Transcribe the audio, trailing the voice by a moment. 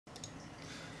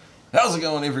How's it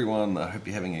going, everyone? I hope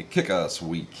you're having a kick-ass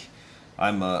week.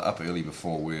 I'm up early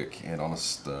before work and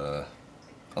a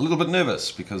little bit nervous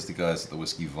because the guys at the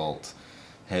Whiskey Vault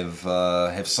have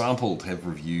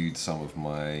reviewed some of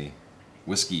my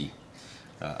whiskey.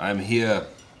 I'm here.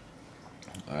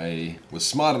 I was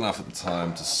smart enough at the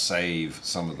time to save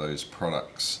some of those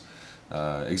products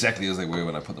exactly as they were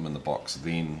when I put them in the box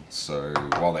then. So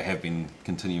while they have been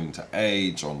continuing to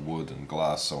age on wood and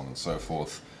glass, so on and so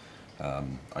forth,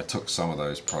 I took some of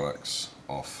those products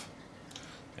off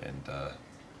and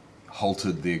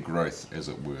halted their growth, as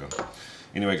it were.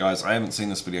 Anyway, guys, I haven't seen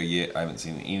this video yet. I haven't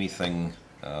seen anything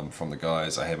from the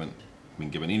guys. I haven't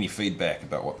been given any feedback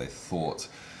about what they thought,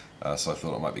 so I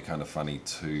thought it might be kind of funny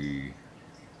to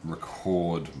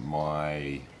record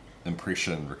my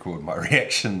impression, record my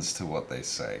reactions to what they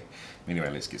say. Anyway,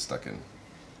 let's get stuck in.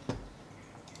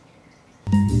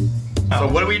 So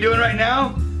what are we doing right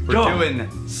now? We're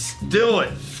doing Still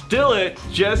It. Still It,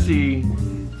 Jesse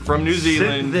from New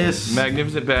Zealand. This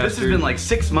magnificent bastard. This has been like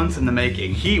 6 months in the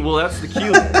making. Well, that's the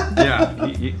cue. Yeah.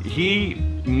 He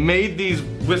made these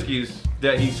whiskeys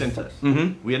that he sent us.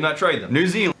 We had not tried them. New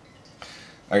Zealand.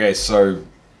 Okay, so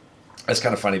it's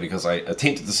kind of funny because I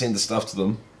attempted to send the stuff to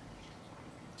them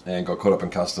and got caught up in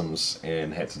customs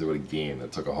and had to do it again.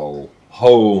 It took a whole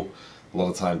lot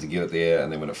of time to get it there,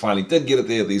 and then when it finally did get it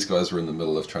there, these guys were in the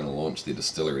middle of trying to launch their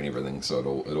distillery and everything, so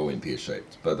it all went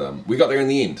pear-shaped. But we got there in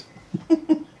the end.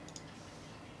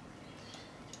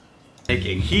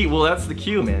 Well, that's the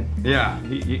cue, man. Yeah.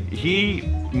 He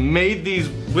made these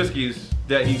whiskeys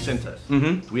that he sent us.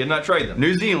 We had not tried them.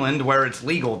 New Zealand, where it's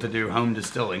legal to do home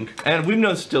distilling. And we've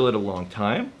known Still It a long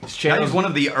time. He's one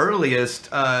of the earliest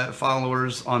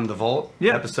followers on the Vault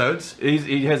episodes.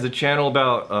 He has a channel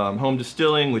about home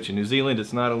distilling, which in New Zealand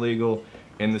it's not illegal.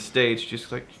 In the States,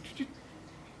 just like,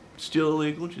 still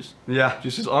illegal,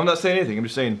 I'm not saying anything, I'm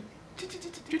just saying.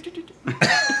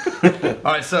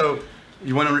 Alright, so,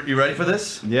 you ready for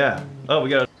this? Yeah. Oh, we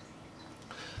got it.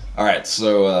 Alright,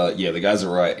 so yeah, the guys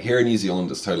are right. Here in New Zealand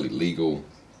it's totally legal.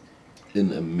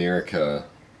 In America,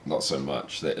 not so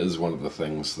much. That is one of the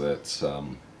things that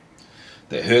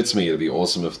that hurts me. It'd be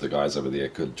awesome if the guys over there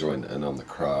could join in on the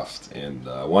craft, and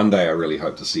one day I really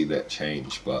hope to see that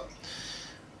change, but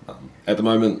at the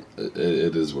moment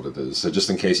it is what it is. So just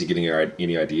in case you're getting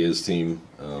any ideas, team,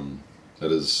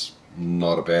 it is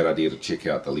not a bad idea to check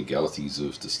out the legalities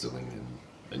of distilling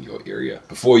in your area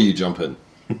before you jump in.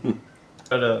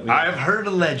 I have heard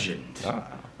a legend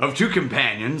of two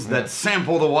companions that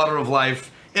sample the water of life,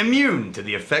 immune to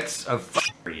the effects of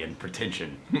fuckery and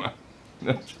pretension.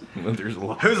 There's a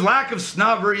lot. Whose lack of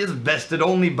snobbery is bested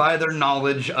only by their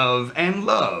knowledge of and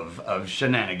love of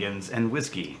shenanigans and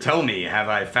whiskey. Tell me, have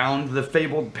I found the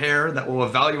fabled pair that will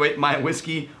evaluate my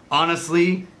whiskey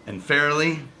honestly and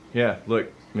fairly? Yeah,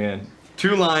 look, man.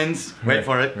 2 lines. Wait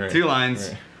for it. 2 lines.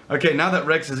 Right. Okay, now that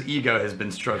Rex's ego has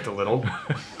been stroked a little,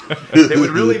 it would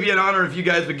really be an honor if you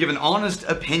guys would give an honest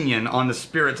opinion on the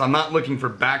spirits. I'm not looking for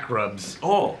back rubs.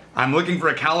 Oh. I'm looking for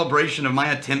a calibration of my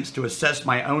attempts to assess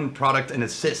my own product and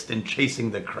assist in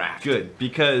chasing the craft. Good,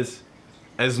 because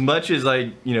as much as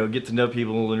I, get to know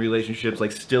people in relationships,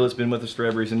 like Still It's been with us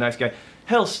forever, he's a nice guy.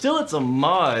 Hell, Still It's a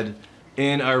mod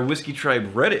in our Whiskey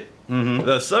Tribe Reddit.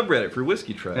 The subreddit for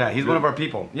Whiskey Tribe. Yeah, he's one of our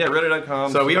people. Yeah,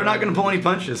 reddit.com. So we are not going to pull any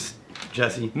punches,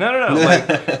 Jesse. No.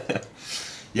 Like,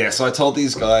 yeah, so I told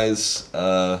these guys,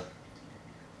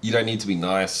 you don't need to be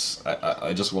nice.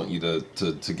 I just want you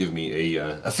to give me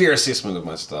a fair assessment of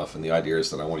my stuff, and the idea is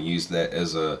that I want to use that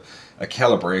as a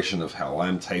calibration of how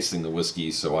I'm tasting the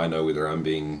whiskey, so I know whether I'm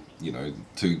being,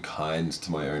 too kind to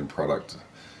my own product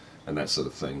and that sort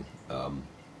of thing.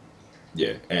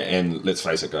 Yeah, and let's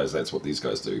face it, guys, that's what these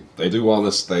guys do. They do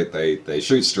honest, they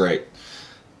shoot straight.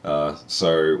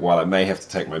 So while I may have to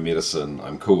take my medicine,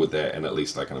 I'm cool with that, and at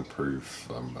least I can improve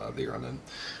from there on in.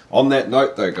 On that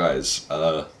note, though, guys,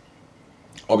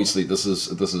 obviously this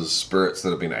is spirits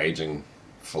that have been aging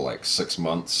for like 6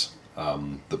 months.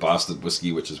 The Bastard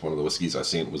Whiskey, which is one of the whiskeys I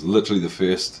sent, was literally the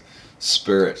first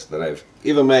spirit that I've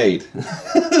ever made.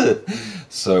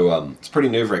 So it's pretty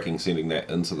nerve-wracking sending that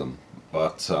into them,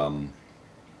 but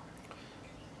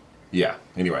yeah,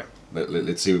 anyway,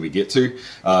 let's see where we get to.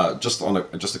 Just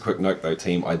a quick note though,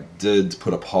 team, I did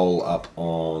put a poll up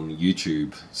on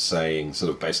YouTube saying sort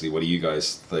of basically what do you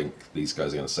guys think these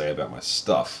guys are going to say about my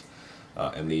stuff,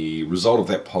 and the result of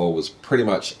that poll was pretty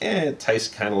much, it tastes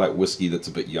kind of like whiskey that's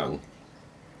a bit young.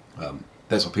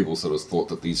 That's what people sort of thought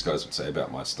that these guys would say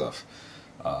about my stuff,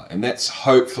 and that's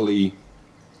hopefully,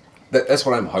 that's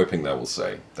what I'm hoping they will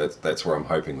say. That's where I'm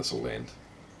hoping this will land,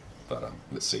 but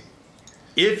let's see.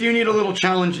 If you need a little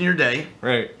challenge in your day,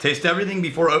 Right. taste everything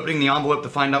before opening the envelope to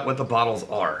find out what the bottles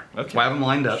are. Okay. That's why I have them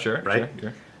lined up. Sure. Right.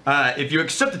 Sure. If you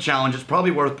accept the challenge, it's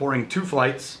probably worth pouring 2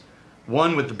 flights,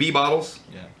 one with the B bottles,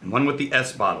 Yeah. and one with the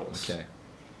S bottles. Okay.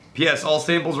 P.S. All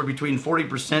samples are between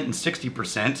 40% and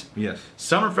 60%. Yes.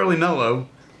 Some are fairly mellow.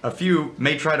 A few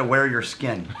may try to wear your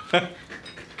skin.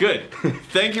 Good.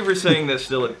 Thank you for saying that,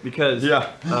 still, because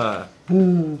as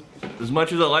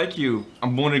much as I like you,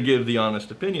 I'm going to give the honest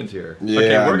opinions here. Yeah,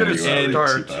 Okay, I we're know gonna you are.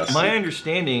 start. Cheap ass. My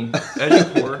understanding, as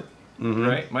you pour,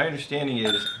 right? My understanding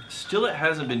is Stillet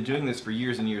hasn't been doing this for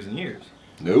years and years and years.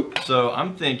 Nope. So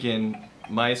I'm thinking,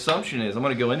 my assumption is I'm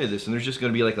going to go into this and there's just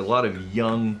going to be like a lot of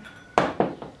young,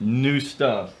 new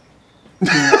stuff. You're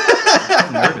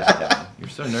so nervous, Kevin. You're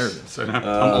so nervous. So I'm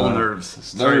all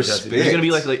nerves. No Sorry, respect. Jesse. There's going to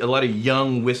be like a lot of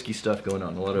young whiskey stuff going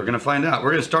on. A lot We're of gonna find out. We're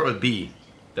gonna start with B.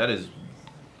 that is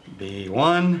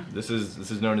B1, this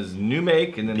is known as new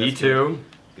make, and then that's B2,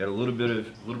 got a little bit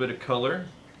of color.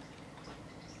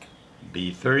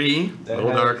 B3, a That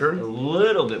little has darker, a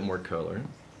little bit more color.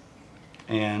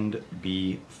 and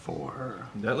B4.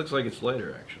 That looks like it's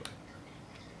lighter, actually.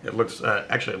 It looks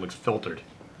actually it looks filtered,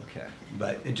 Okay.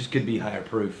 but it just could be higher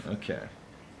proof. Okay.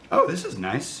 Oh, this is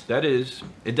nice. That is.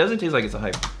 It doesn't taste like it's a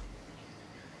hype.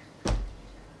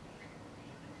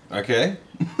 Okay.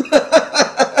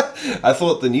 I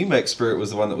thought the new Make Spirit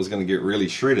was the one that was going to get really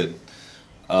shredded.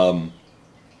 But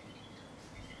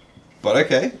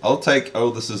okay, I'll take, oh,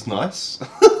 this is nice.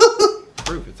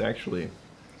 Proof. It's actually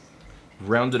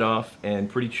rounded off and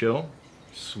pretty chill,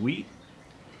 sweet.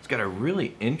 It's got a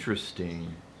really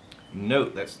interesting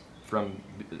note that's from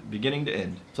beginning to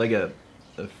end. It's like a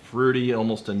fruity,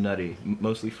 almost a nutty,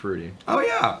 mostly fruity. Oh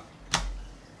yeah.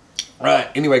 Right,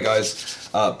 anyway guys,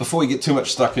 before we get too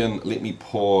much stuck in, let me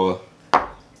pour,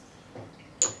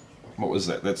 what was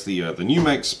that? That's the new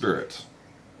Make Spirit.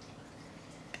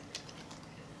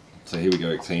 So here we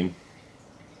go, team.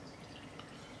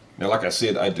 Now, like I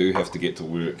said, I do have to get to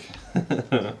work.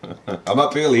 I'm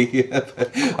up early. I've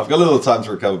got a little time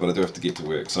to recover, but I do have to get to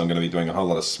work. So I'm going to be doing a whole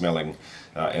lot of smelling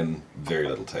and very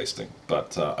little tasting.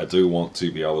 But I do want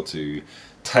to be able to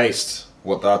taste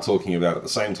what they're talking about at the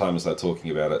same time as they're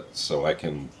talking about it, so I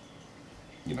can,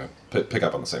 you know, pick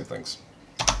up on the same things.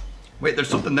 Wait, there's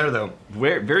something there though.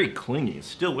 Very clingy. It's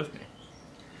still with me.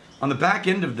 On the back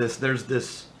end of this, there's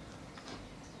this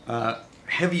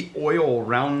heavy oil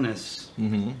roundness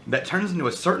that turns into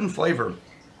a certain flavor.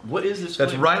 What is this?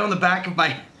 That's flavor? right on the back of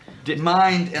my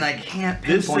mind, and I can't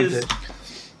This pinpoint is- it.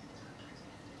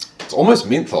 It's almost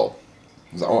menthol.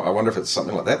 I wonder if it's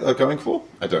something like that they're going for?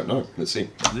 I don't know. Let's see.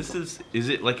 This is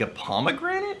it like a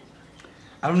pomegranate?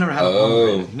 I've never had a Oh.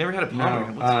 pomegranate, I've never had a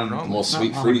pomegranate. What's wrong? More It's not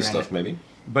sweet, fruity pomegranate. stuff, maybe?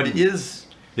 but it is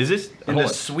Is this in hold the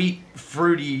on. sweet,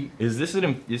 fruity. Is this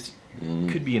this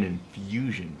could be an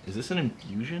infusion? Is this an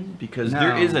infusion? Because No.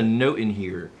 there is a note in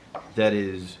here that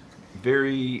is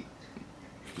very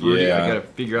fruity. Yeah, I gotta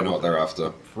figure I out know what they're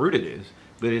after. fruit it is,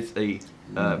 but it's a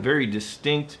very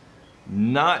distinct,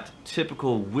 not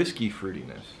typical whiskey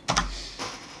fruitiness.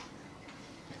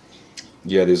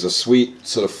 Yeah, there's a sweet,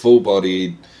 sort of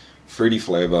full-bodied, fruity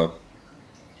flavor.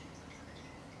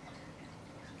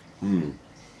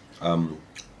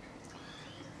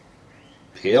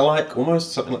 Pear-like,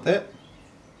 almost, something like that.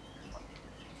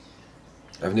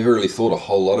 I've never really thought a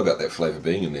whole lot about that flavor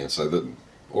being in there, so that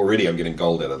already I'm getting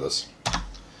gold out of this.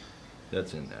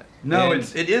 That's in that. No, And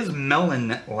it is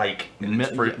melon-like in its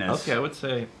me- fruitness. Okay, I would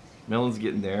say melon's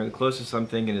getting there. The closest I'm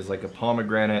thinking is like a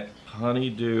pomegranate,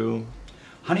 honeydew.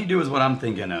 Honeydew is what I'm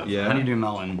thinking of. Yeah. Honeydew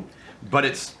melon. But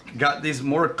it's got these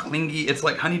more clingy, it's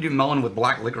like honeydew melon with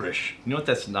black licorice. You know what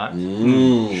that's not? Sharp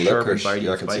Licorice, and bitey yeah,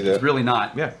 I and can see spiky. that. It's really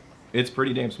not. Yeah, it's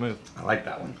pretty damn smooth. I like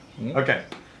that one. Mm. Okay.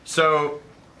 So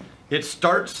it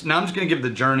starts, now I'm just going to give the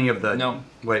journey of the... No.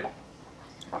 Wait.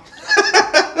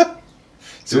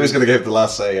 So who's going to give the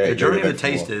last say? Hey, The journey go of the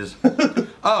back for taste more. is...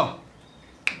 Oh.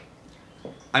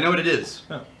 I know what it is.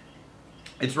 Oh.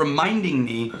 It's reminding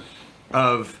me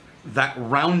of that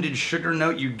rounded sugar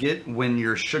note you get when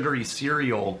your sugary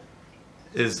cereal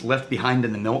is left behind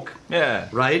in the milk. Yeah.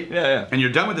 Right? Yeah, yeah. And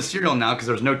you're done with the cereal now because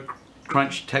there's no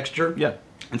crunch texture. Yeah.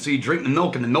 And so you drink the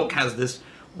milk, and the milk has this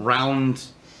round,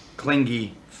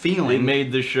 clingy feeling. It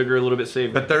made the sugar a little bit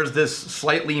savory. But there's this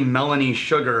slightly melony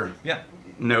sugar yeah.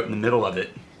 note in the middle of it.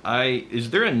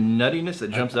 Is there a nuttiness that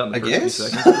jumps out in the I first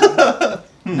few guess. seconds?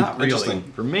 Not really. Interesting.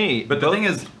 For me, But the both- thing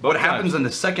is, both what happens times. in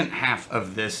the second half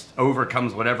of this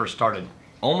overcomes whatever started.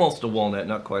 Almost a walnut,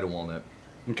 not quite a walnut.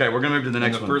 Okay, we're gonna move to the In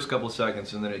next the one. first couple of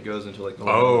seconds, and then it goes into like the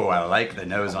Oh, I like the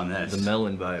nose on this. the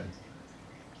melon vibe.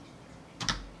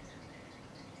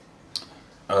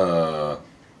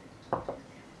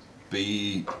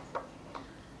 be...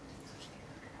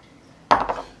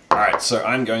 Alright, so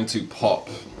I'm going to pop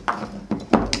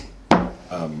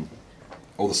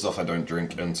all the stuff I don't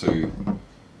drink into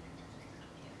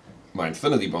my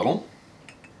infinity bottle.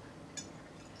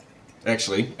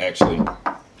 Actually,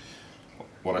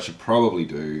 what I should probably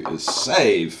do is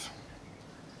save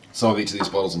some of each of these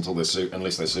bottles until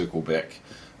unless they circle back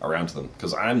around to them,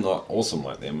 because I'm not awesome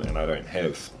like them and I don't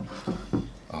have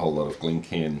a whole lot of Glen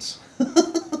cans.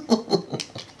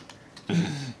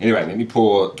 Anyway, let me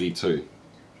pour B2.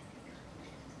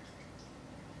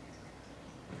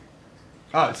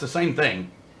 Oh, it's the same thing.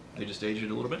 They just aged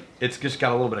it a little bit? It's just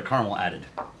got a little bit of caramel added.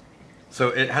 So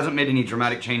it hasn't made any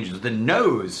dramatic changes. The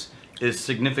nose is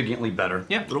significantly better.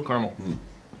 Yeah, little caramel.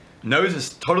 Nose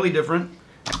is totally different.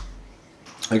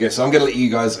 Okay, so I'm going to let you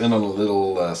guys in on a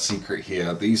little secret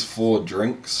here. These 4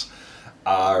 drinks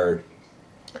are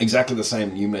exactly the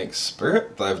same new make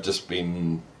spirit. They've just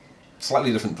been...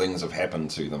 slightly different things have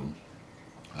happened to them.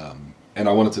 And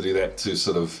I wanted to do that to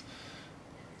sort of...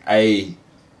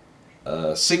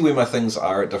 see where my things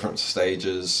are at different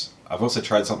stages. I've also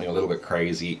tried something a little bit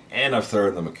crazy, and I've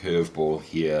thrown them a curveball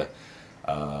here,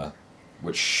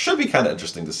 which should be kind of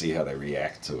interesting to see how they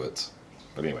react to it.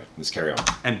 But anyway, let's carry on.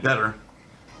 And better.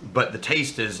 But the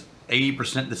taste is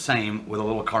 80% the same with a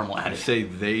little caramel I added. say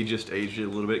they just aged it a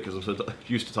little bit because I'm so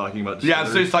used to talking about Yeah, I'm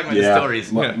so used to talking about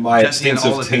distilleries. My Jesse and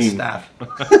all extensive of his team. staff.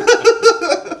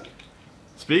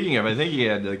 Speaking of, I think he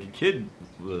had like a kid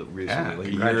recently, Yeah, like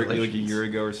congratulations. a year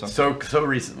ago or something. So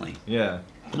recently. Yeah.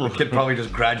 The kid probably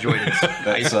just graduated.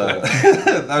 That's, those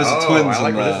are twins, I like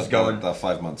and where this is going. they're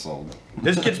 5 months old.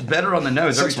 This gets better on the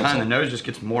nose every 6 months time. The old. nose just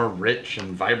gets more rich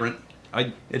and vibrant.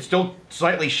 I It's still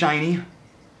slightly shiny,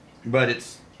 but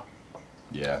it's...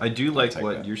 Yeah, I do like take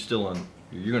what that. you're still on.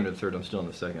 You're going to the third. I'm still on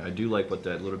the second. I do like what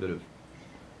that little bit of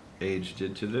age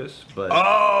did to this, but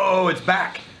Oh, it's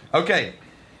back. Okay.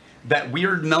 That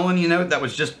weird melony note that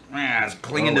was just it's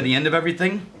clinging to the end of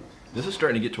everything, this is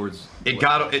starting to get towards. it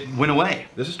went away.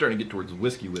 This is starting to get towards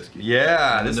whiskey.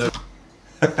 Yeah. This No.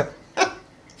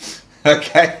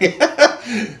 Okay.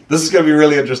 This is going to be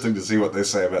really interesting to see what they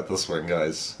say about this one,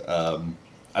 guys. I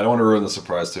don't want to ruin the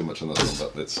surprise too much on this one,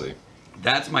 but let's see.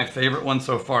 That's my favorite one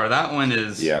so far. That one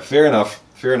is... Yeah, fair enough.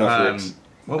 Fair enough, Rex.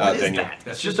 Well, what is Daniel. that?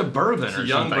 That's just a bourbon It's or a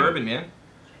young something. bourbon, man.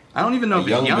 I don't even know A if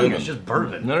it's young young. bourbon. It's just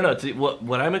bourbon. No. See,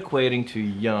 what I'm equating to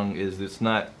young is it's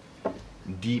not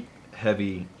deep,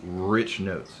 heavy, rich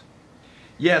notes.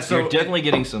 Yeah, so You're definitely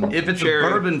getting some. if it's cherry, a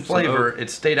bourbon some flavor, oak. it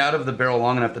stayed out of the barrel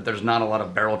long enough that there's not a lot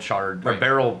of barrel charred or Right.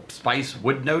 barrel spice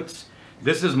wood notes.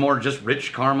 This is more just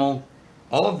rich caramel.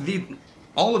 All of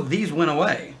these went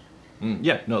away.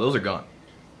 Yeah, no, those are gone.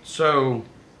 So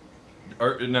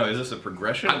No, is this a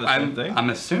progression of the same thing? I'm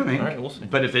assuming. All right, we'll see.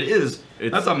 But if it is,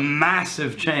 that's a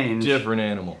massive change. Different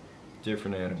animal.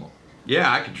 Different animal.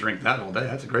 Yeah, I could drink that all day.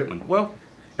 That's a great one. Well,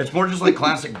 It's more just like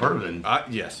classic bourbon.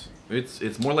 yes,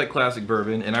 it's more like classic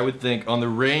bourbon, and I would think on the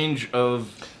range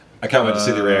of I can't wait to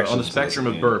see the reaction. on the spectrum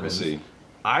of bourbons. We'll see.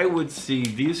 I would see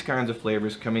these kinds of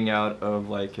flavors coming out of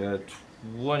like a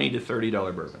 $20 to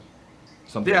 $30 bourbon.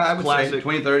 Something Yeah, I would classic. say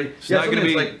 20, 30. It's not gonna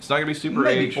be. It's not gonna be super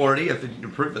maybe aged. 40 if the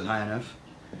proof is high enough.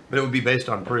 But it would be based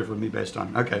on proof. It would be based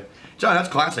on... Okay. John, that's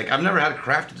classic. I've never had a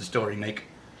craft distillery make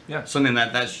Yeah. something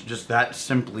that's just that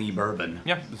simply bourbon.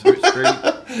 Yeah, it's very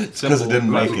simple. it didn't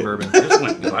make classic it. bourbon. This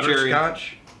one, Cherry.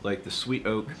 butterscotch. Like the sweet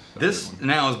oak. This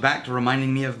now is back to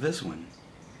reminding me of this one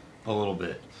a little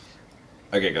bit.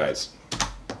 Okay, guys.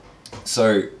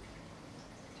 So,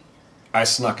 I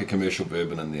snuck a commercial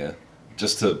bourbon in there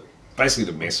just to basically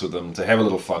to mess with them, to have a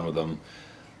little fun with them,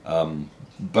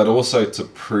 but also to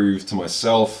prove to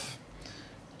myself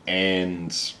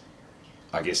and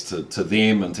I guess to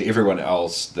them and to everyone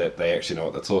else that they actually know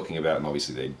what they're talking about, and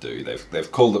obviously they do.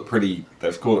 They've called it pretty.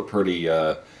 They've called it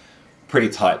pretty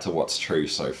tight to what's true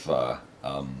so far.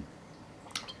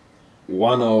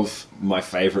 One of my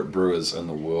favorite brewers in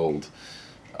the world,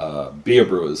 beer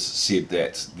brewers, said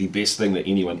that the best thing that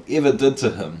anyone ever did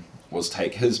to him was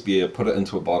take his beer, put it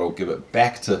into a bottle, give it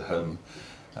back to him,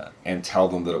 and tell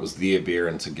them that it was their beer,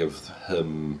 and to give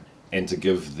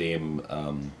them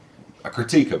a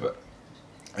critique of it.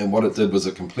 And what it did was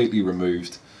it completely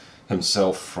removed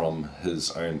himself from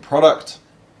his own product,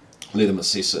 let him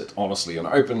assess it honestly and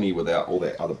openly without all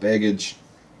that other baggage.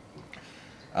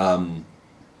 And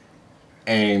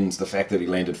the fact that he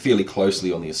landed fairly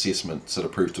closely on the assessment sort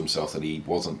of proved to himself that he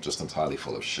wasn't just entirely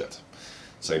full of shit.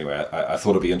 So anyway, I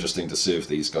thought it'd be interesting to serve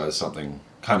these guys something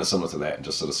kind of similar to that and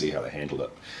just sort of see how they handled it.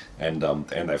 And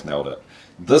they've nailed it.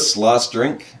 This last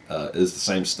drink is the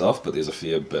same stuff, but there's a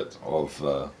fair bit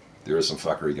of... there is some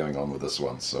fuckery going on with this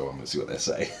one, so I'm going to see what they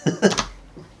say.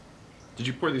 Did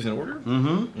you pour these in order?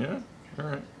 Mm-hmm. Yeah. All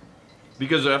right.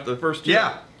 Because after the first two.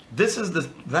 Yeah. This is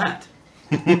that.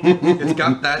 It's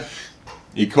got that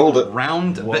You called it.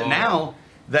 round, Whoa. but now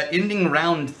that ending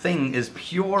round thing is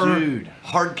pure Dude.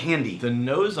 hard candy. The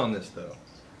nose on this though.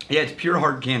 Yeah, it's pure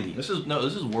hard candy. This is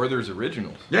Werther's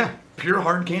Originals. Yeah, pure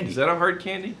hard candy. Is that a hard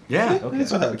candy? Yeah. Okay.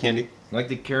 It's a hard candy. Like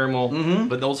the caramel,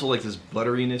 but also like this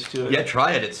butteriness to it. Yeah,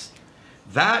 try it.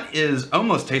 That is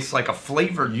almost tastes like a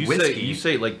flavored whiskey. You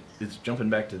say like it's jumping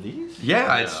back to these?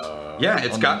 Yeah,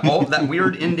 it's got all that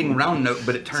weird ending round note,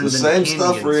 but it turns the into same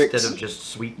candy stuff, Rick. instead of just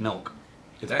sweet milk.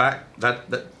 It's That- back.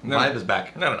 That No. vibe is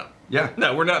back. No. Yeah.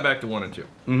 No, we're not back to 1 and 2.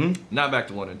 Mm-hmm. Not back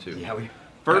to 1 and 2. Yeah,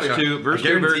 First yeah, two, I very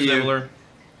guarantee you- similar.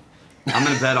 I'm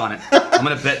gonna bet on it. I'm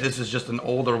gonna bet this is just an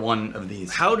older one of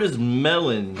these. How does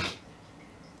melon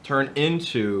turn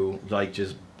into like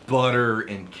just butter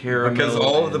and caramel? Because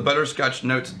all of the butterscotch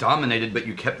notes dominated, but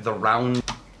you kept the round.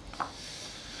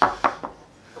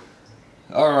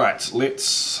 All right,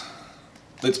 let's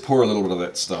pour a little bit of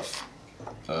that stuff,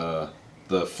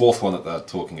 the fourth one that they're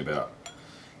talking about,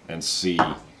 and see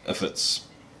if it's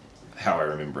how I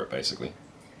remember it, basically.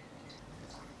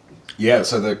 Yeah,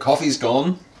 so the coffee's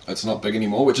gone. It's not big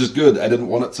anymore, which is good. I didn't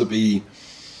want it to be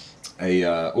a...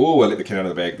 oh, I let the cat out of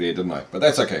the bag there, didn't I? But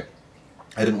that's okay.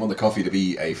 I didn't want the coffee to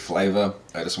be a flavor.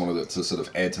 I just wanted it to sort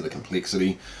of add to the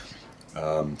complexity.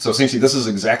 So essentially, this is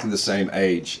exactly the same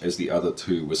age as the other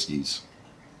two whiskies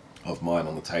of mine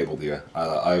on the table there.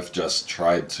 I've just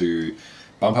tried to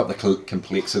bump up the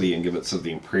complexity and give it sort of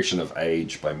the impression of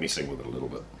age by messing with it a little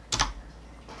bit.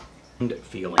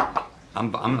 Feeling. I'm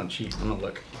gonna cheat. I'm gonna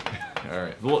look. All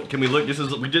right. Well, can we look?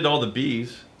 We did all the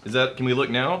B's. Is that? Can we look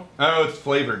now? Oh, it's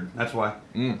flavored. That's why.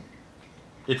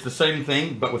 It's the same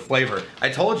thing, but with flavor. I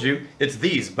told you, it's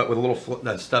these, but with a little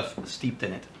that stuff steeped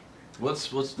in it. What's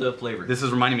the flavor? This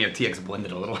is reminding me of TX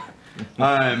blended a little.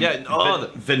 Yeah. Oh,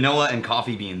 vanilla and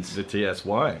coffee beans. the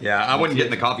TSY. Yeah, I wouldn't get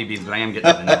in the coffee beans, but I am getting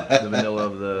the vanilla. The vanilla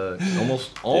of the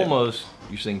almost.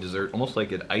 You're saying dessert, almost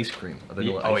like an ice cream. A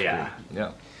vanilla Oh, ice yeah. cream.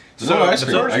 Yeah. So ice the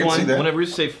cream, I first can see one, that. Whenever you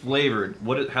say flavored,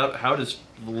 how does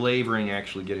flavoring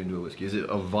actually get into a whiskey? Is it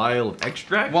a vial of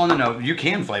extract? Well, no, you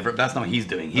can flavor it, but that's not what he's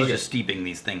doing. He's Okay. just steeping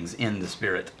these things in the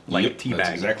spirit, like Yep, tea that's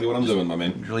bag. exactly what I'm doing, my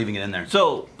man. You're leaving it in there.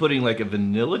 So putting like a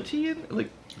vanilla tea in?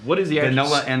 Like what is the actual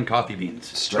Vanilla and coffee beans.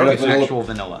 Straight up vanilla. Actual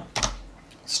vanilla.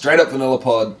 Straight up vanilla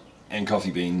pod and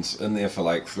coffee beans in there for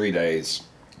like 3 days,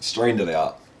 strained it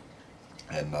out,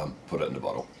 and put it in a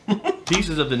bottle.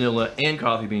 pieces of vanilla and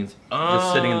coffee beans?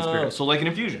 Just sitting in the spirit. So like an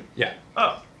infusion. Yeah.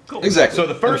 Oh, cool. Exactly. So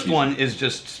the first Infusion. one is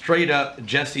just straight up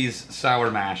Jesse's sour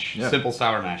mash, Yeah. simple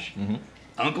sour mash.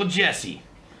 Uncle Jesse.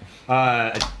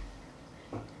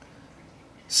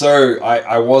 So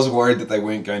I was worried that they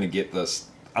weren't going to get this.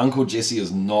 Uncle Jesse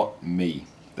is not me.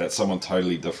 That's someone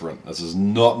totally different. This is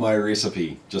not my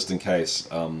recipe, just in case.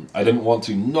 I didn't want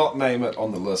to not name it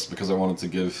on the list because I wanted to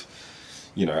give,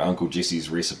 you know, Uncle Jesse's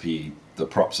recipe the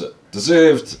props it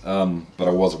deserved. But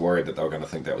I was worried that they were going to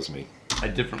think that was me. A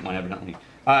different one, evidently.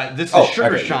 This is Oh,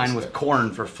 sugar okay, shine yes, with okay.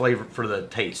 corn for flavor for the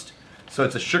taste. So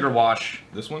it's a sugar wash.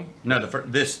 This one? No,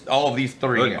 all of these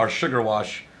three Okay. are sugar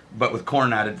wash, but with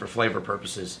corn added for flavor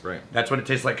purposes. Right. That's what it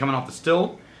tastes like coming off the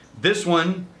still. This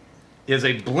one is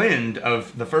a blend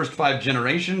of the first 5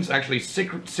 generations, actually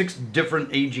six different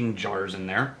aging jars in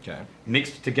there, Okay.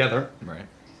 mixed together. Right.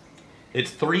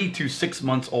 It's 3 to 6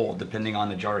 months old, depending on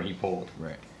the jar he pulled.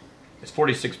 Right. It's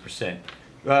 46%.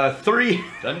 Three.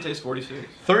 Doesn't taste 46.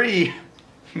 3.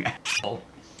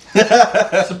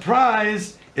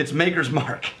 Surprise! It's Maker's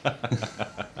Mark.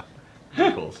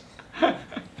 Pickles.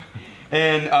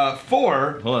 And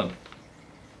 4. Hold on.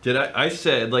 Did I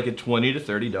said like a $20 to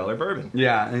 $30 bourbon.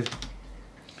 Yeah.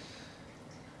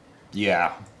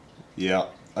 Yeah. Yeah.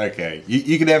 Okay.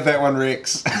 You can have that one,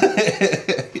 Rex.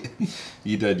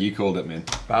 You did. You called it, man.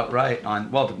 About right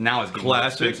on. Well, now it's getting more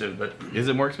Classic. expensive, but Is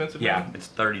it more expensive? yeah, it's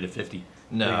 30 to 50.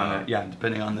 No. Depending on the, yeah,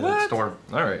 depending on the What? store.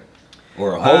 All right.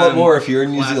 Or a whole lot more if you're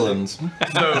in New classic. Zealand.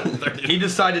 So he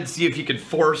decided to see if he could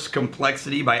force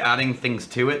complexity by adding things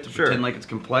to it to Sure. pretend like it's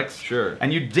complex. Sure.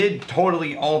 And you did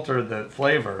totally alter the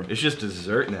flavor, It's just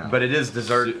dessert now. but it is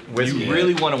dessert whiskey. you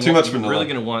really want to Too much You're vanilla. really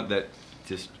going to want that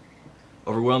just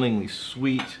overwhelmingly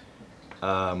sweet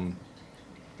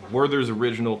Werther's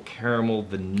Original caramel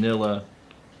vanilla.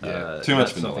 Yeah, too much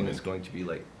not vanilla, Something man. that's going to be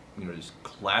like, you know, just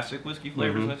classic whiskey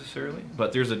flavors necessarily.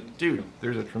 But there's a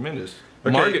tremendous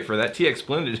Okay. market for that. TX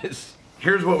Blended is.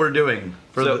 Here's what we're doing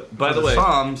for So, the by for the way,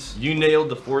 Psalms. You nailed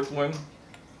the fourth one.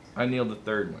 I nailed the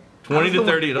third one. 20 was to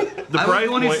the 30. The I was price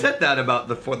the one who point. said that about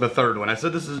the third one. I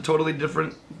said this is a totally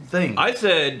different thing. I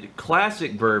said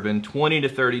classic bourbon, $20 to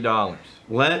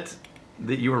 $30.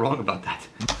 You were wrong about that.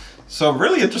 So I'm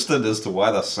really interested as to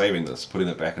why they're saving this, putting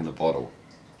it back in the bottle.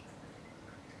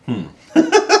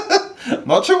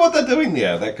 Not sure what they're doing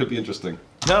there. That could be interesting.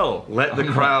 No. Let the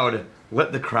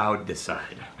crowd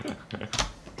decide.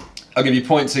 I'll give you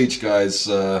points each, guys.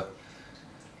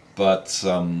 But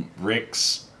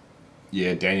Rex,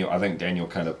 yeah, Daniel. I think Daniel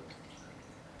kind of.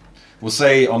 We'll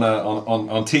say on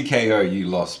TKO, you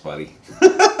lost, buddy.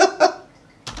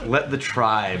 Let the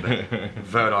tribe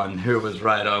vote on who was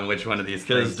right on which one of these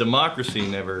Because things. democracy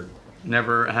never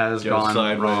has gone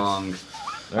sideways. wrong.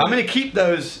 Right. I'm gonna keep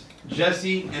those,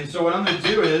 Jesse. And so what I'm gonna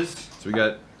do is So we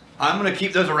got. I'm gonna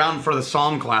keep those around for the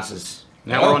song classes.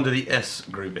 Now Oh. we're on to the S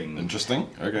grouping. Interesting.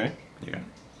 Okay. Yeah.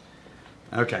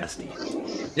 Okay.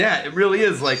 Yeah, it really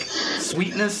is like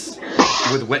sweetness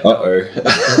with wet.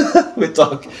 Uh-oh. We're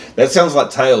talking. That sounds like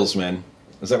Tails, man.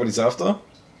 Is that what he's after?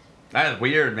 That is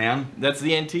weird, man. That's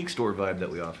the antique store vibe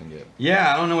that we often get.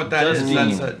 Yeah, I don't know what that is.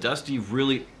 Dusty, That's dusty,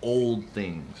 really old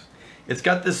things. it's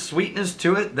got this sweetness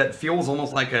to it that feels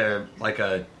almost like a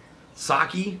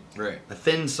sake, Right. a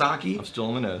thin sake. I'm still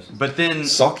on the nose. But then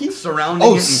Sake? surrounding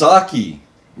Oh, it sake.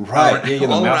 Right. Yeah, the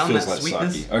all mouth around feels that like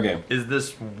sweetness sake. Okay. is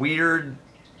this weird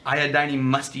iodine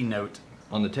musty note.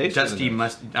 On the taste. or the Dusty nose?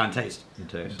 must on taste. The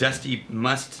taste. Dusty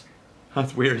must.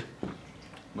 That's weird. I'm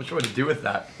not sure what to do with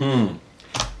that.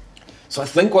 So I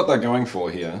think what they're going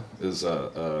for here is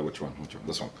which one? Which one?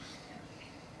 This one.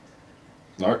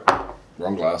 No,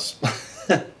 wrong glass.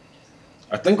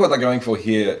 I think what they're going for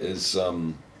here is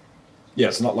yeah,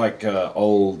 it's not like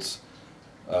old.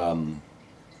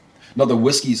 Not the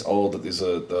whiskey's old, but there's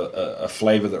a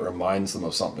flavor that reminds them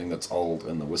of something that's old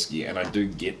in the whiskey, and I do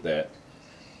get that.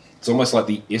 It's almost like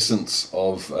the essence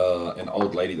of an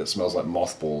old lady that smells like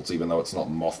mothballs, even though it's not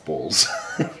mothballs.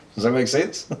 Does that make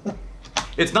sense?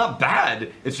 It's not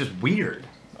bad. It's just weird.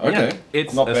 Okay, Yeah,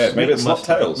 it's not a bad. Maybe sweet it's not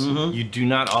mustard. Tails. You do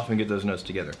not often get those notes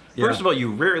together. Yeah. First of all,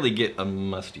 you rarely get a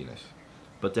mustiness,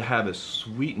 but to have a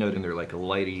sweet note in there, like a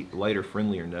lighter,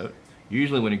 friendlier note.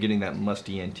 Usually, when you're getting that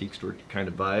musty antique store kind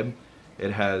of vibe,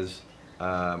 it has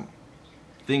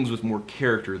things with more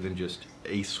character than just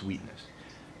a sweetness.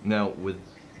 Now, with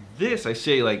this, I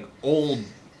say like old,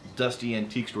 dusty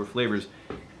antique store flavors.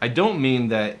 I don't mean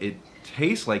that it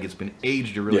tastes like it's been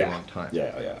aged a really long time.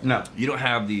 Yeah. No. You don't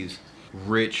have these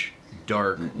rich,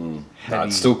 dark, No, heavy.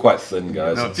 it's still quite thin,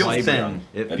 guys. No, it It's feels like, thin.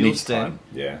 It It feels needs thin. time.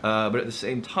 Yeah. But at the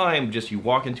same time, just you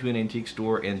walk into an antique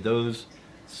store and those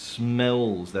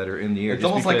smells that are in the air. It's just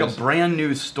almost like a because- brand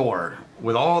new store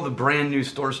with all the brand new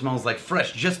store smells like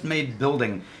fresh, just made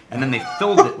building, and then they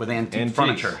filled it with antique antiques.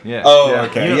 furniture. Yeah. Oh, Yeah.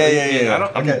 okay. You know, Yeah. I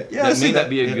don't, Okay. Yeah, I that see may that. not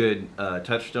be a Yeah. good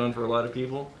touchstone for a lot of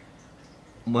people.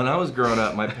 When I was growing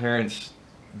up, my parents,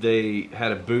 they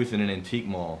had a booth in an antique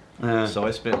mall. So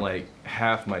I spent like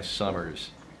half my summers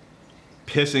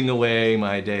pissing away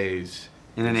my days.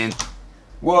 And then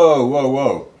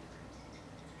Whoa.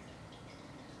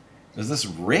 Is this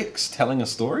Rex telling a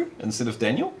story instead of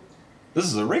Daniel? This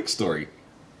is a Rex story.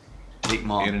 antique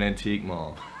mall. In an antique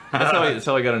mall. That's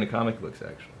how I got into comic books,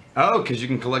 actually. Oh, because you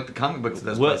can collect the comic books at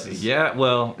those Well, places. yeah,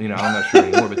 well, I'm not sure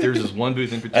anymore, but there's this one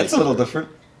booth in particular. That's a little different.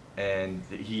 And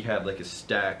he had like a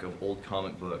stack of old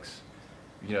comic books.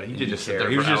 He you didn't just sit care. there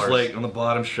He was for just hours. like on the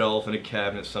bottom shelf in a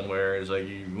cabinet somewhere. It's like,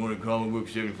 you want a comic book,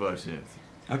 75 cents.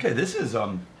 Okay, this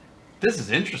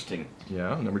is interesting.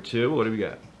 Yeah, number 2, what do we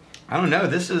got? I don't know.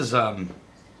 This is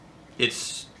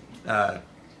it's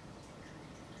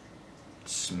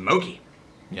smoky.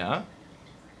 Yeah?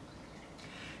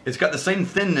 It's got the same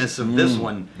thinness of this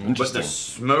one, but interesting. the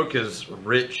smoke is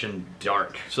rich and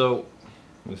dark. So,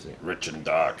 let me see. Rich and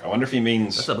dark. I wonder if he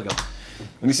means... That's up like a...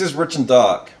 When he says rich and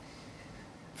dark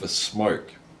for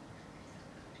smoke,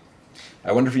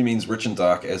 I wonder if he means rich and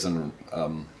dark as in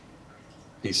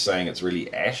he's saying it's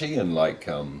really ashy and like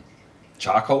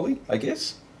charcoaly, I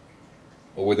guess,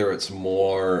 or whether it's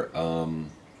more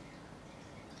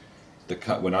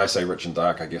when I say rich and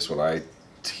dark, I guess what I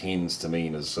tends to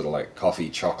mean is sort of like coffee,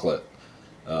 chocolate,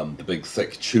 the big,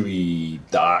 thick, chewy,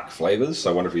 dark flavors.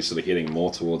 So I wonder if he's sort of heading more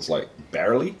towards like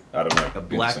barrely. I don't know. A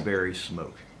Interesting. blackberry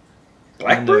smoke.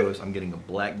 Blackberry? My nose, I'm getting a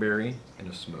blackberry and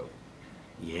a smoke.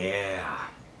 Yeah,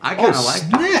 I kind of like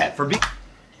snap. that. For being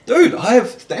Dude,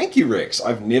 thank you, Rex.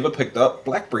 I've never picked up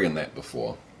blackberry in that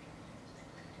before.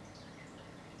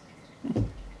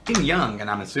 young, and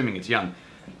I'm assuming it's young,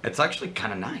 it's actually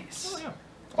kind of nice. Oh, yeah.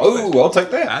 Oh, I'll take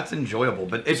that. That's enjoyable.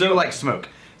 But if you like smoke,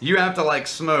 you have to like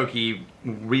smoky,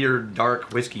 weird,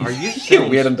 dark whiskeys. Are you Yeah, saying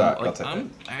weird and smoke? dark, I'll take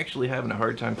I'm actually having a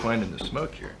hard time finding the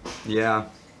smoke here. Yeah.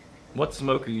 What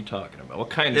smoke are you talking about? What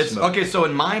kind of It's smoke? okay. So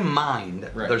in my mind,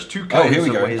 Right. there's two kinds here we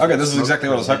of go. ways. Okay, that this is smoke exactly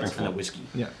what I was hoping presents in for. a whiskey.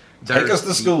 Yeah. Take us to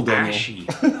There's school, the Daniel. ashy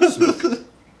smoke,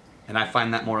 and I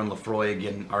find that more in Lefroy,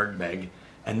 again, Ardbeg.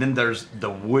 And then there's the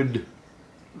wood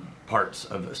parts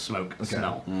of the smoke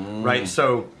smell, right?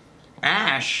 So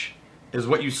ash is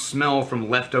what you smell from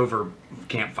leftover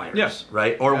campfires,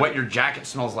 right? Or what your jacket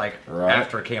smells like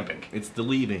after camping. It's the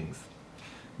leavings.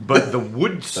 But the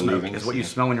wood smoke is what you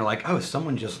smell when you're like, oh,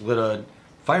 someone just lit a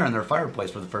fire in their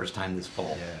fireplace for the first time this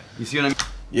fall. Yeah. You see what I mean?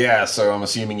 Yeah, so I'm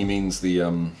assuming he means the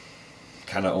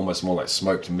kind of almost more like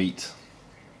smoked meat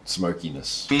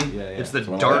smokiness. It's the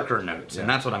darker notes, and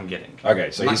that's what I'm getting.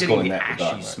 Okay, so he's calling that the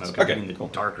dark ashy notes. smoke. Okay, I'm getting the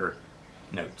darker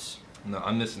notes. No,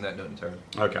 I'm missing that note entirely.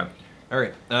 Okay. All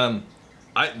right.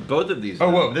 Both of these. Oh,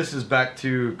 whoa! This is back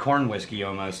to corn whiskey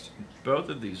almost. Both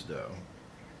of these, though,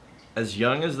 as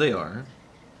young as they are,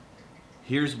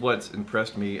 here's what's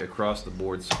impressed me across the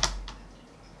board.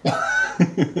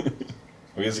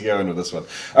 Where's he going with this one?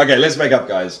 Okay, let's make up,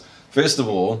 guys. First of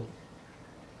all,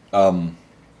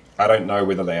 I don't know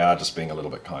whether they are just being a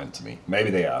little bit kind to me. Maybe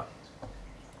they are,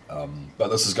 but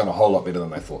this has gone a whole lot better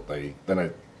than I thought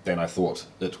than I thought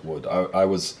it would. I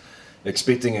was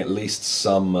expecting at least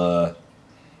some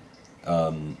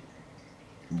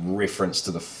reference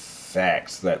to the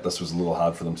fact that this was a little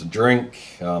hard for them to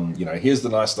drink. You know, here's the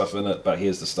nice stuff in it, but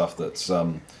here's the stuff that's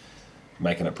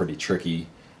making it pretty tricky.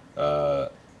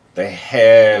 They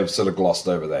have sort of glossed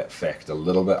over that fact a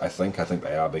little bit, I think. I think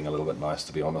they are being a little bit nice,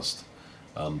 to be honest.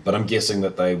 But I'm guessing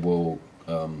that they will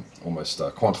almost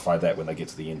quantify that when they get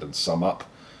to the end and sum up.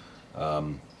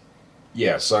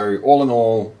 Yeah, so all in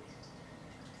all,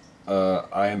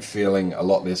 I am feeling a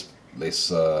lot less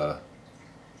all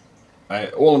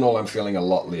in all, I'm feeling a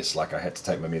lot less like I had to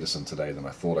take my medicine today than I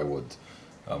thought I would,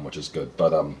 which is good.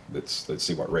 But let's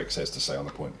see what Rex has to say on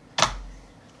the point.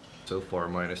 So far,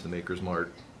 minus the Maker's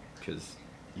Mark, because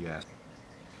you asked.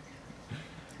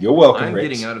 You're welcome, I'm Rex.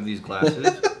 getting out of these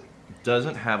glasses.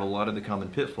 Doesn't have a lot of the common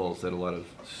pitfalls that a lot of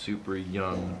super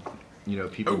young,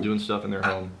 people doing stuff in their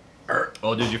home.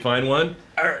 Oh, did you find one?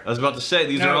 I was about to say,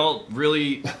 these are all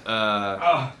really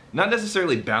not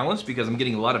necessarily balanced, because I'm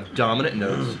getting a lot of dominant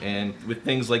notes, and with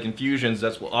things like infusions,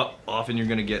 that's what often you're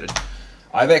going to get.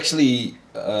 I've actually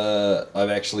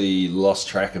lost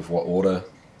track of what order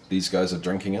these guys are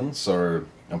drinking in, so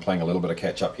I'm playing a little bit of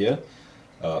catch up here.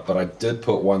 But I did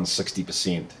put one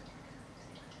 60%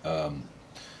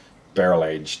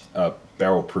 barrel-aged,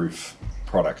 barrel-proof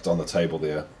product on the table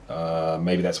there.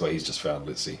 Maybe that's what he's just found.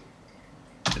 Let's see.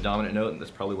 A dominant note, and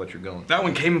that's probably what you're going. That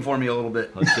one came for me a little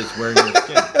bit. It's just wearing your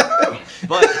skin.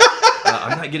 But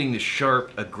I'm not getting the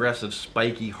sharp, aggressive,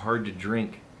 spiky,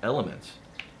 hard-to-drink elements.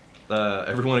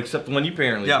 Everyone except the one you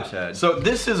apparently just had. So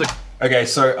this is a... Okay,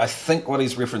 so I think what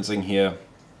he's referencing here,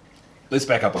 let's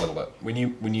back up a little bit. When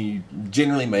you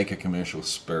generally make a commercial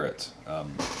spirit,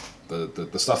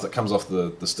 the stuff that comes off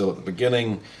the still at the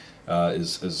beginning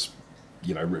is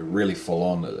really full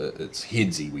on. It's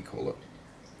headsy, we call it.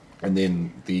 And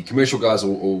then the commercial guys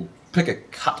will pick a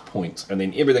cut point, and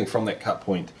then everything from that cut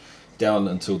point down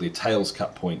until their tails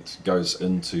cut point goes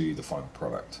into the final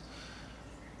product.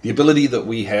 The ability that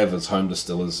we have as home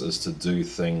distillers is to do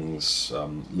things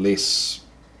less,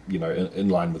 in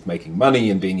line with making money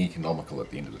and being economical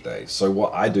at the end of the day. So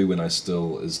what I do when I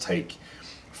still is take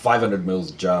 500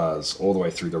 mils jars all the way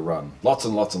through the run, lots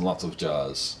and lots and lots of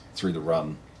jars through the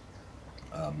run,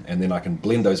 and then I can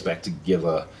blend those back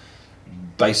together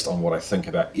based on what I think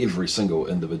about every single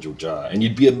individual jar. And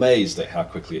you'd be amazed at how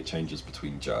quickly it changes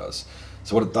between jars.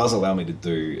 So what it does allow me to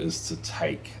do is to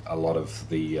take a lot of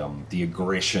the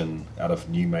aggression out of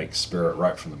new make spirit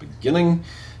right from the beginning,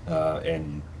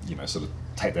 and sort of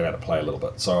take that out of play a little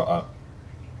bit. So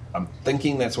I'm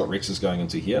thinking that's what Rex is going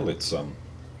into here. Let's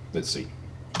see.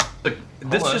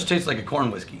 This just tastes like a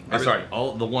corn whiskey. Sorry,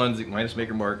 all the ones minus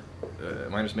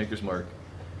Maker's Mark,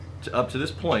 up to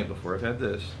this point, before I've had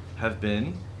this, have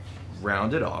been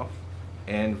rounded off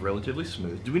and relatively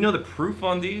smooth. Do we know the proof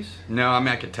on these? No, I mean,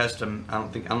 I could test them. I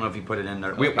don't know if he put it in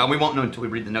there. Okay. We won't know until we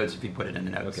read the notes if he put it in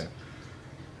the notes. Okay.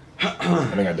 I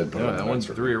think I did put it in the that one notes.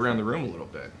 threw you around the room a little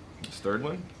bit. This third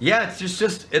one? Yeah,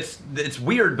 it's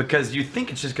weird because you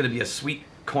think it's just going to be a sweet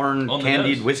corn On the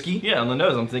candied nose. whiskey. Yeah, on the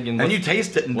nose, I'm thinking. And you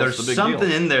taste it, and what's there's the big something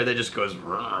deal? in there that just goes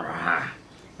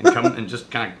and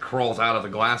just kind of crawls out of the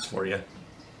glass for you.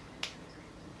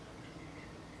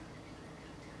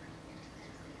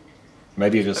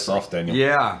 Maybe it's just soft, Daniel.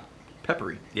 Yeah,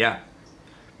 Peppery. yeah,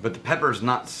 but the pepper's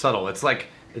not subtle. It's like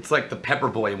the Pepper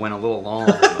Boy went a little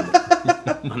long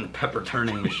on the pepper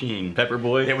turning machine. Pepper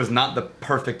Boy? It was not the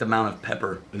perfect amount of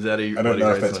pepper. Is that I don't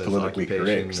know if that's politically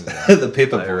correct. The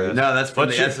Pepper Boy. No, that's from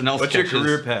the SNL What's your sketches.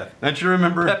 career path? Don't you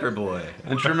remember? Pepper Boy.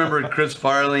 Don't you remember Chris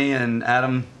Farley and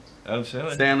Adam Adam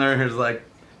Sandler? Sandler? Who's like,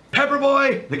 Pepper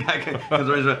Boy. The guy comes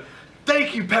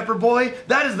Thank you, Pepper Boy.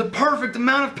 That is the perfect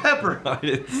amount of pepper. I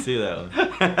didn't see that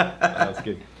one. That was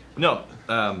good. No.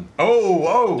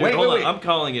 Oh, Dude, wait, hold wait. on. I'm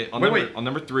calling it on on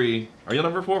number 3. Are you on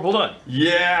number 4? Hold on.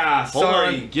 Yeah, Hold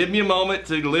sorry. on. Give me a moment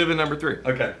to live in number 3.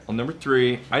 Okay. On number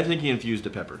 3, I think he infused a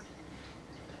pepper.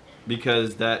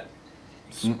 Because that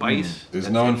spice There's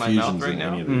that's no in my mouth infusions right in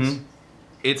now, any of these.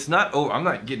 it's not, I'm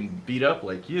not getting beat up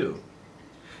like you.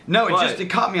 No, But- it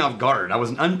caught me off guard. I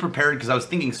was unprepared because I was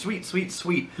thinking sweet, sweet,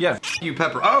 sweet. Yeah. F you,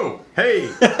 Pepper. Oh, hey.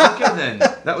 Okay then.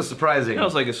 That was surprising. That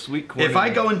was like a sweet corn. If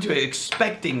I go into it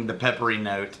expecting the peppery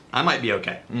note, I might be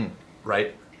okay.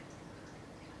 Right?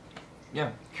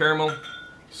 Yeah. Caramel,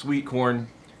 sweet corn,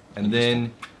 and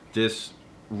then this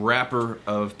wrapper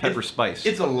of pepper spice.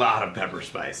 It's a lot of pepper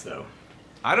spice, though.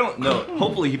 I don't know.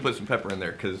 Hopefully he put some pepper in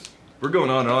there because we're going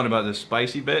on and on about this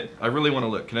spicy bit. I really want to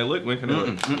look. Can I look? When can I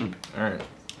look? All right.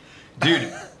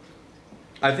 Dude,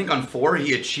 I think on 4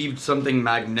 he achieved something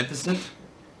magnificent.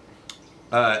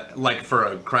 Like for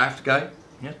a craft guy.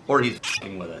 Yeah. Or he's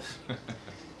f***ing with us.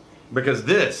 Because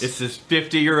this... It's this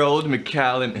 50-year-old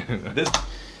Macallan. this...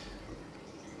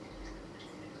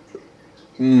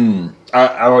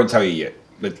 I won't tell you yet.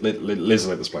 Let's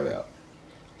let this play out.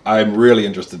 I'm really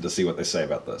interested to see what they say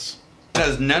about this.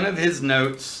 has none of his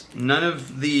notes, none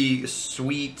of the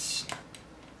sweet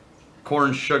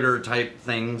corn sugar type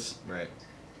things. Right.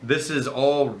 This is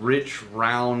all rich,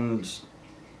 round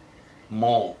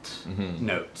malt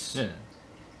notes. Yeah.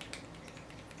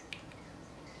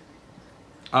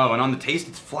 Oh, and on the taste,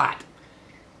 it's flat.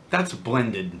 That's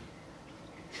blended.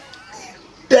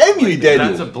 Damn you, Daniel!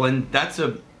 That's a blend. That's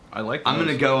a. I like. I'm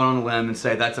gonna go on a limb and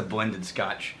say that's a blended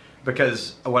Scotch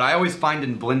because what I always find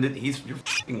in blended, you're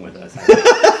f***ing with us.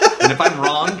 And if I'm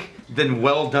wrong, then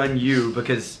well done you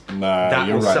because that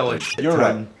you're will right, sell a dude. shit You're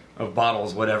ton right. of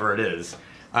bottles, whatever it is.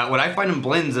 What I find in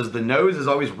blends is the nose is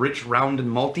always rich, round, and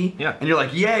malty. Yeah. And you're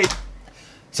like, yay.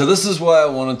 So this is why I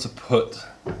wanted to put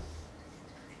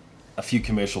a few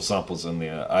commercial samples in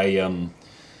there.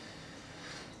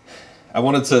 I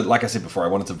wanted to, like I said before, I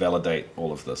wanted to validate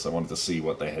all of this. I wanted to see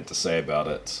what they had to say about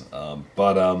it,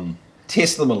 but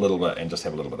test them a little bit and just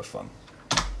have a little bit of fun.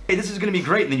 Hey, this is going to be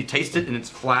great. And then you taste it and it's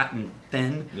flat and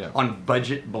thin on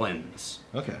budget blends.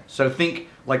 Okay. So think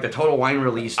like the Total Wine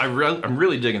release. I'm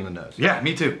really digging the nose. Yeah,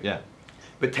 me too. Yeah.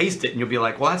 But taste it and you'll be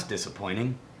like, well, that's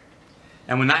disappointing.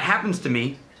 And when that happens to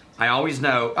me, I always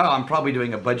know, oh, I'm probably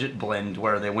doing a budget blend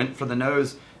where they went for the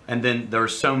nose and then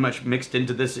there's so much mixed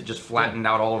into this, it just flattened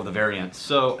out all of the variants.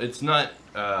 So it's not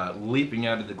leaping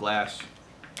out of the glass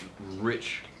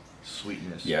rich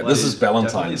sweetness. Yeah, But this it's is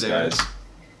Ballantine's, definitely there. guys.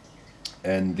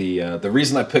 And the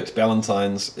reason I picked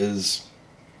Ballantine's is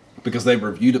because they've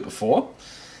reviewed it before,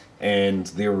 and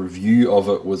their review of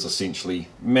it was essentially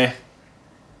meh.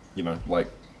 You know, like,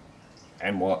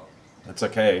 and what? It's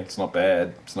okay. It's not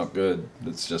bad. It's not good.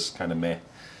 It's just kind of meh.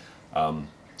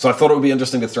 So I thought it would be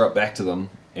interesting to throw it back to them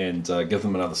and give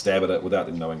them another stab at it without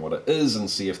them knowing what it is and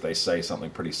see if they say something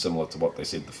pretty similar to what they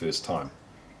said the first time.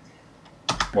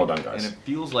 Well done, guys. And it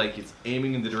feels like it's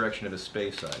aiming in the direction of a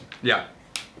space side. Yeah.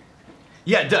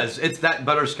 Yeah, it does. It's that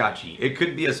butterscotchy. It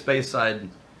could be a space side,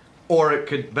 or it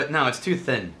could, but no, it's too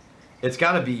thin. It's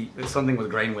got to be something with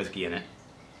grain whiskey in it.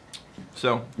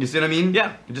 So You see what I mean?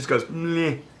 Yeah. It just goes,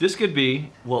 meh. this could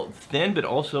be, well, thin but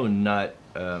also not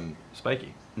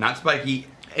spiky. Not spiky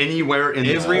anywhere in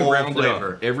Every this whole rounded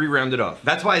flavor. off. Every rounded off.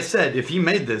 That's why I said if you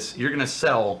made this, you're gonna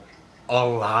sell a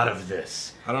lot of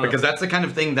this. I don't know. Because that's the kind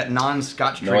of thing that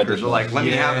non-Scotch No, I drinkers are didn't. like, let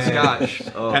me have a Scotch,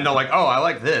 Oh. and they're like, oh, I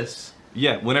like this.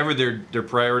 Yeah, whenever their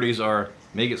priorities are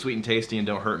make it sweet and tasty and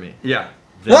don't hurt me. Yeah,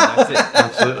 Then that's it.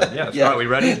 absolutely. Yeah. Yeah. All right, we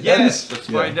ready? Yes. Let's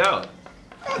Yeah. find out.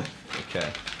 Okay.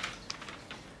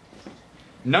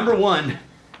 Number 1.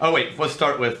 Oh wait, let's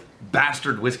start with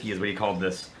Bastard Whiskey is what he called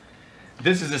this.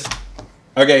 This is a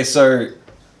Okay, so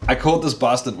I called this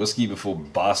Bastard Whiskey before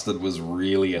Bastard was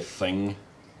really a thing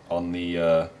on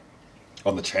the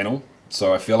channel.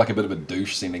 So I feel like a bit of a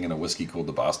douche sending in a whiskey called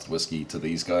the Bastard Whiskey to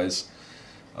these guys.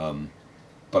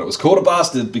 But it was called a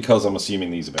Bastard because I'm assuming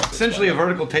these are bastards. essentially a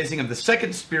vertical tasting of the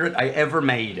second spirit I ever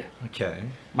made. Okay.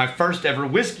 My first ever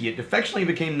whiskey. It affectionately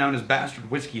became known as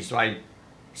Bastard Whiskey,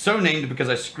 so named because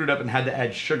I screwed up and had to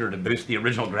add sugar to boost the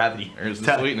original gravity. There's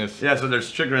the sweetness. Yeah, so there's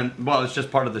sugar in, well, it's just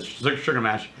part of the sugar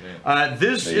mash. Yeah.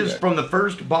 This There you is go. from the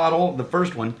first bottle, the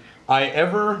first one, I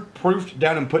ever proofed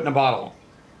down and put in a bottle.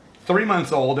 3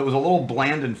 months old, it was a little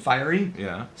bland and fiery.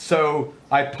 Yeah. So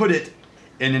I put it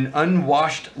in an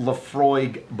unwashed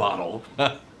Lafroig bottle.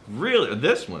 Really?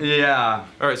 This one? Yeah.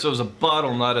 All right, so it was a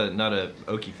bottle, not a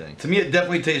oaky thing. To me, it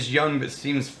definitely tastes young, but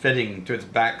seems fitting to its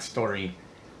backstory.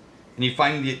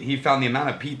 And he found the amount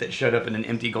of peat that showed up in an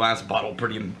empty glass bottle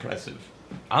pretty impressive.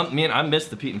 Man, I missed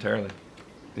the peat entirely.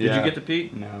 Did you get the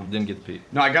peat? No. Didn't get the peat.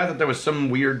 No, I got that there was some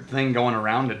weird thing going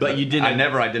around it. But you didn't. I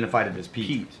never identified it as peat.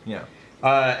 Peat, yeah.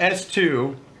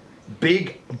 S2,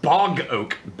 Big Bog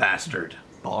Oak Bastard.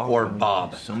 Or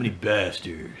Bob. So many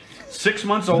bastards. 6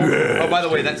 months old. Oh, by the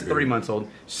way, that's 3 months old.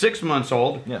 6 months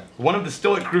old. Yeah. One of the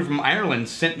Stillet crew from Ireland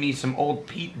sent me some old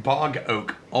peat bog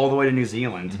oak all the way to New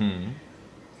Zealand.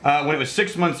 When it was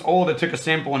 6 months old, I took a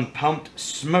sample and pumped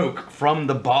smoke from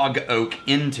the bog oak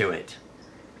into it.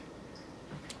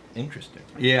 Interesting.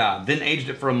 Yeah, then aged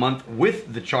it for a month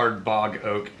with the charred bog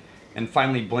oak and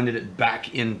finally blended it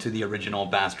back into the original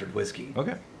Bastard whiskey.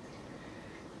 Okay.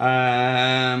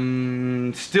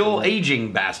 Still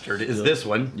aging Bastard is this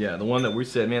one. Yeah, the one that we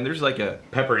said, man, there's like a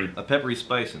peppery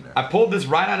spice in there. I pulled this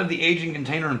right out of the aging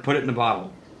container and put it in a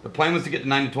bottle. The plan was to get to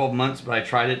 9 to 12 months, but I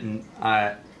tried it and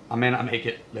I may not make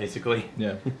it, basically.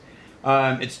 Yeah.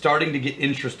 It's starting to get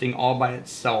interesting all by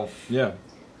itself. Yeah.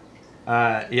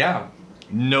 Yeah.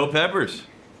 No peppers.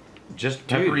 Just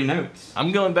peppery notes.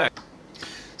 I'm going back.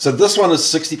 So this one is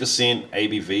 60%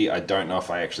 ABV. I don't know if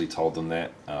I actually told them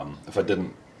that. If I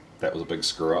didn't, that was a big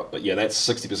screw up. But yeah, that's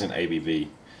 60% ABV.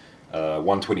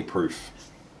 120 proof.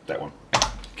 That one.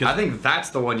 I think that's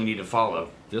the one you need to follow.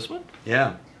 This one?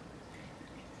 Yeah.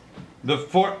 The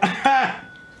fourth...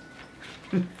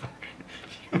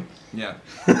 Yeah.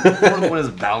 The fourth one is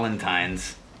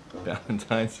Valentine's.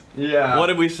 Valentine's. Yeah. What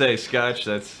did we say? Scotch?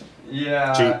 That's...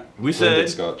 Yeah. Cheap. We Blended said...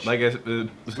 Scotch. Like I...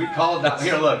 We called that.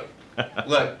 Here, look.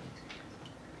 Look.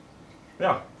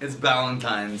 Yeah. It's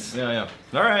Valentine's. Yeah.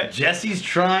 All right. Jesse's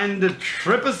trying to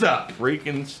trip us up.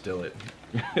 Freaking still it.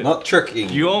 Not tricking.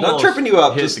 You almost not tripping you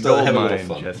up, hit just the gold have a mine,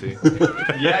 little fun. Jesse.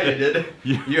 Yeah, you did.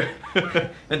 You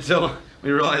until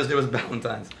we realized it was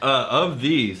Valentine's. Of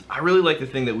these, I really like the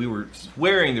thing that we were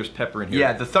swearing there's pepper in here.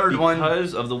 Yeah, the third one.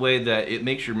 Because of the way that it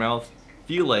makes your mouth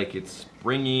feel like it's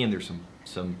springy and there's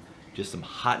some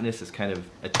hotness. It's kind of...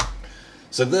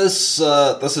 So this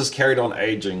is carried on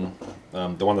aging,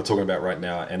 the one they're talking about right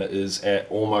now, and it is at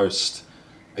almost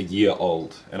a year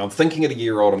old. And I'm thinking at a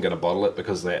year old I'm going to bottle it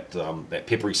because that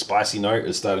peppery spicy note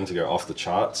is starting to go off the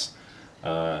charts.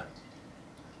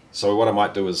 So what I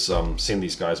might do is send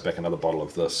these guys back another bottle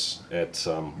of this at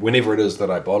whenever it is that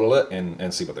I bottle it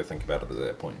and see what they think about it at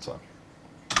that point in time.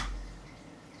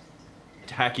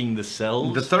 Attacking the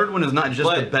cells. The third one is not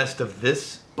just the best of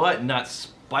this, but not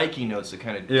spiky notes that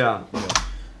kind of... Yeah. You know.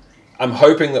 I'm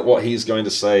hoping that what he's going to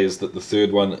say is that the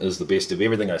third one is the best of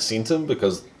everything I sent him,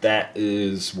 because that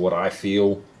is what I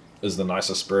feel is the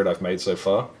nicest spirit I've made so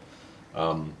far.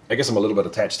 I guess I'm a little bit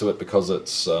attached to it because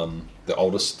it's the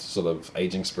oldest sort of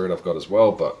aging spirit I've got as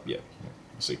well, but yeah,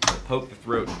 we'll see. Poke the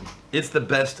throat. it's the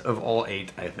best of all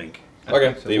 8, I think.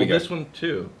 Okay, So, there we go. This one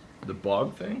too. The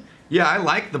bog thing? Yeah, I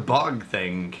like the bog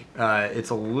thing. It's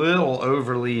a little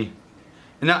overly...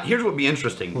 Now, here's what would be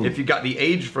interesting. If you got the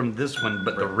age from this one,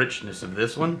 but the richness of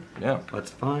this one. Yeah. Let's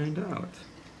find out.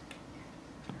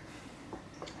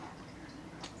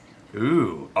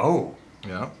 Ooh. Oh.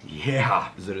 Yeah. Yeah.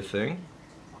 Is it a thing?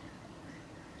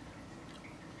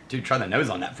 Dude, try the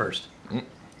nose on that first. Too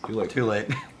late. Too late.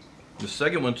 The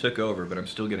second one took over, but I'm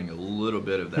still getting a little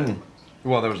bit of that.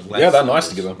 Well, there was less. Yeah, they're nice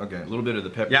together. Okay, a little bit of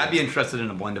the pepper. Yeah, I'd be interested in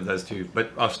a blend of those two.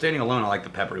 But standing alone, I like the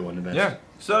peppery one the best. Yeah.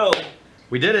 So,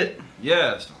 We did it.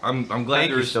 yes, I'm glad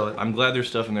Thank you, Stillet. I'm glad there's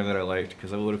stuff in there that I liked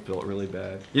because I would have felt really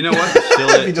bad. You know what?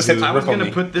 Stillet, You just had to I was rip on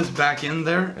going to me. put this back in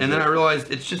there, and then I realized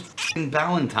it's just f***ing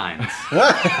Valentine's.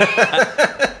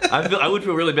 I would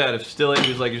feel really bad if Stillet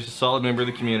was like just a solid member of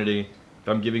the community. If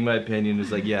I'm giving my opinion,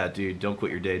 it's like, yeah, dude, don't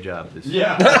quit your day job. This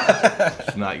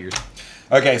it's not your...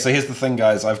 Okay, so here's the thing,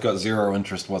 guys. I've got zero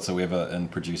interest whatsoever in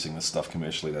producing this stuff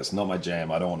commercially. That's not my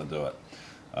jam. I don't want to do it.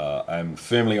 I'm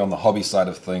firmly on the hobby side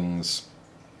of things.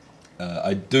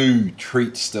 I do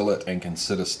treat Stillet and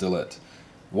consider Stillet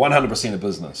 100% a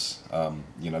business.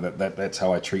 You know, that's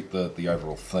how I treat the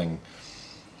overall thing.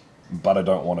 But I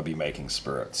don't want to be making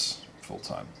spirits full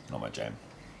time. Not my jam.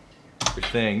 Your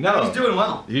thing. No, He's doing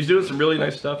well. He's doing some really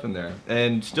nice stuff in there.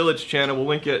 And Stillet's channel, we'll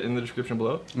link it in the description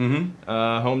below. Mm-hmm.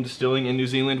 Home distilling in New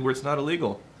Zealand where it's not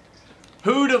illegal.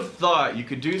 Who'd have thought you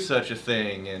could do such a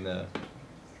thing in a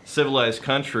civilized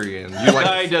country and your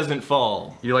guy doesn't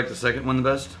fall? You like the second one the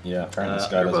best? Yeah, apparently this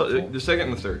guy Well, doesn't fall. the second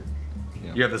and the third.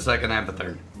 You have the second, I have the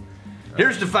third.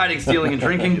 Here's to fighting, stealing, and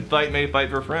drinking. Fight may fight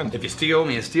for a friend. If you steal,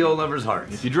 may you steal a lover's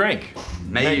heart. If you drink,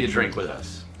 May you drink with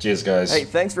us. Cheers, guys. Hey,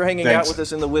 thanks for hanging Thanks. out with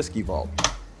us in the Whiskey Vault.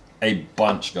 A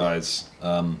bunch, guys.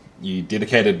 You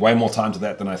dedicated way more time to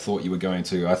that than I thought you were going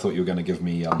to. I thought you were going to give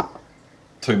me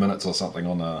 2 minutes or something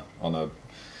on a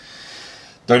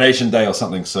donation day or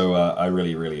something, so I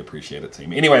really appreciate it,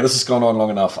 team. Anyway, this has gone on long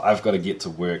enough. I've got to get to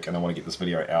work, and I want to get this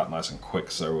video out nice and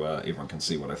quick so everyone can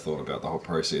see what I thought about the whole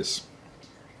process.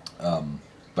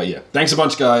 But yeah, thanks a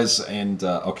bunch, guys, and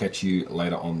I'll catch you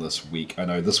later on this week. I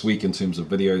know this week, in terms of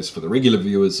videos for the regular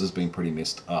viewers, has been pretty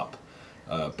messed up,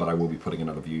 but I will be putting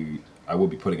another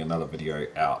video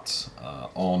out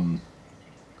on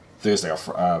Thursday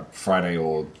or Friday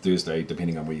or Thursday,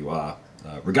 depending on where you are.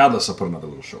 Regardless, I'll put another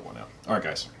little short one out. All right,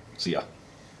 guys, see ya.